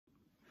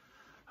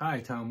Hi,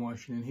 Tom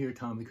Washington here,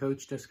 Tom the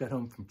Coach. Just got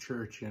home from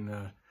church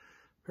and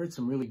heard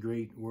some really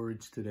great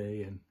words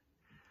today. And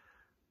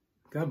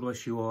God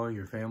bless you all,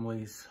 your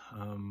families.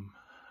 I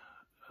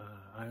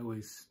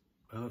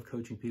love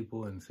coaching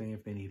people and saying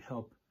if they need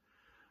help.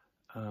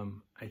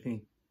 I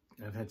think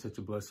I've had such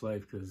a blessed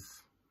life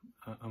because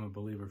I'm a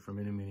believer for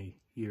many, many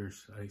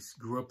years. I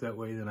grew up that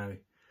way, then I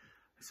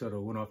sort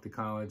of went off to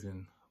college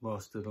and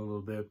lost it a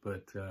little bit,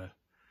 but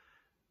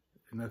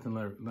nothing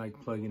like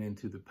plugging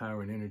into the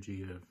power and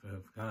energy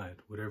of God,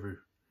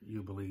 whatever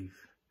you believe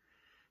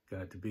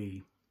God to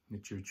be.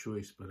 It's your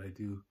choice, but I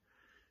do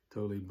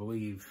totally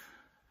believe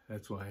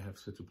that's why I have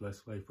such a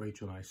blessed life,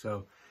 Rachel and I.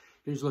 So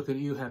here's looking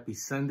at you. Happy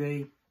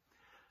Sunday.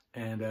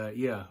 And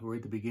yeah, we're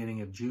at the beginning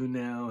of June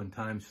now, and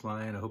time's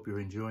flying. I hope you're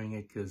enjoying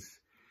it because,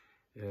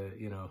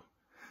 you know,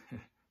 you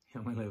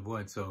only live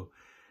once. So,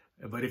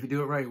 but if you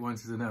do it right,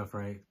 once is enough,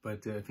 right?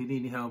 But if you need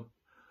any help,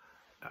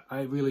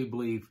 I really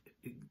believe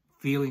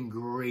feeling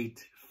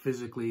great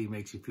physically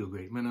makes you feel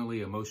great.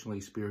 Mentally,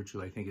 emotionally,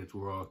 spiritually, I think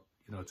we're all,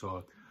 you know, it's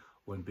all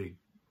one big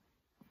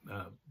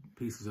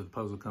pieces of the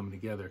puzzle coming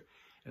together.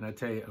 And I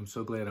tell you, I'm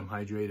so glad I'm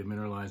hydrated,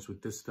 mineralized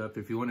with this stuff.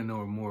 If you want to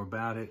know more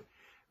about it,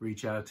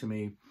 reach out to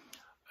me.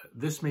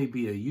 This may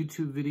be a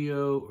YouTube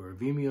video or a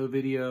Vimeo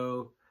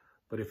video,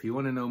 but if you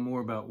want to know more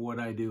about what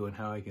I do and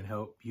how I can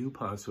help you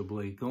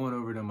possibly, go on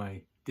over to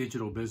my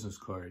digital business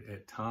card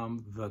at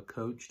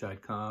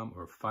tomthecoach.com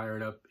or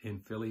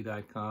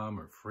firedupinphilly.com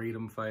or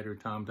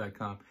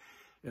freedomfightertom.com.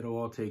 It'll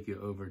all take you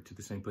over to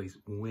the same place,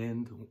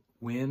 win,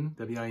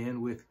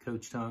 W-I-N, with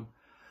Coach Tom.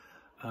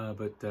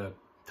 But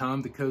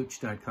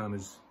tomthecoach.com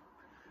is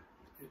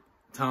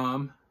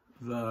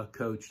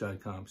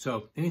tomthecoach.com.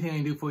 So anything I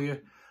can do for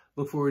you,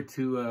 look forward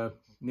to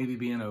maybe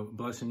being a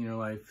blessing in your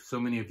life. So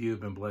many of you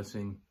have been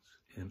blessings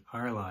in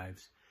our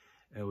lives.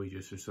 And we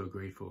just are so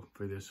grateful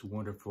for this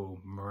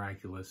wonderful,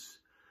 miraculous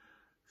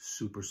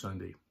Super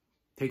Sunday.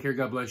 Take care.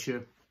 God bless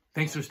you.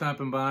 Thanks for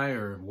stopping by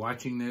or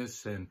watching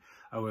this. And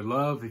I would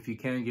love if you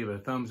can give a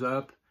thumbs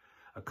up,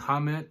 a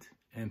comment,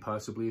 and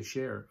possibly a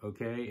share.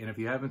 Okay. And if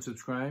you haven't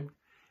subscribed,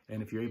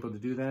 and if you're able to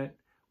do that,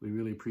 we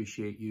really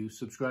appreciate you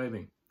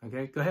subscribing.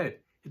 Okay. Go ahead.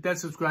 Hit that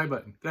subscribe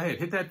button. Go ahead.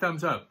 Hit that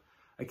thumbs up.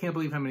 I can't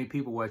believe how many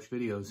people watch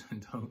videos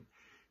and don't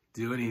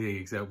do anything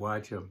except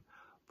watch them.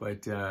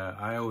 But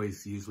I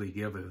always usually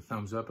give it a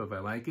thumbs up if I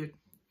like it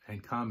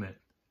and comment,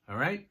 all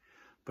right?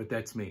 But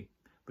that's me.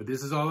 But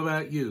this is all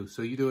about you,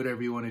 so you do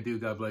whatever you want to do.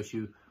 God bless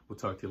you. We'll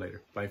talk to you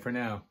later. Bye for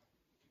now.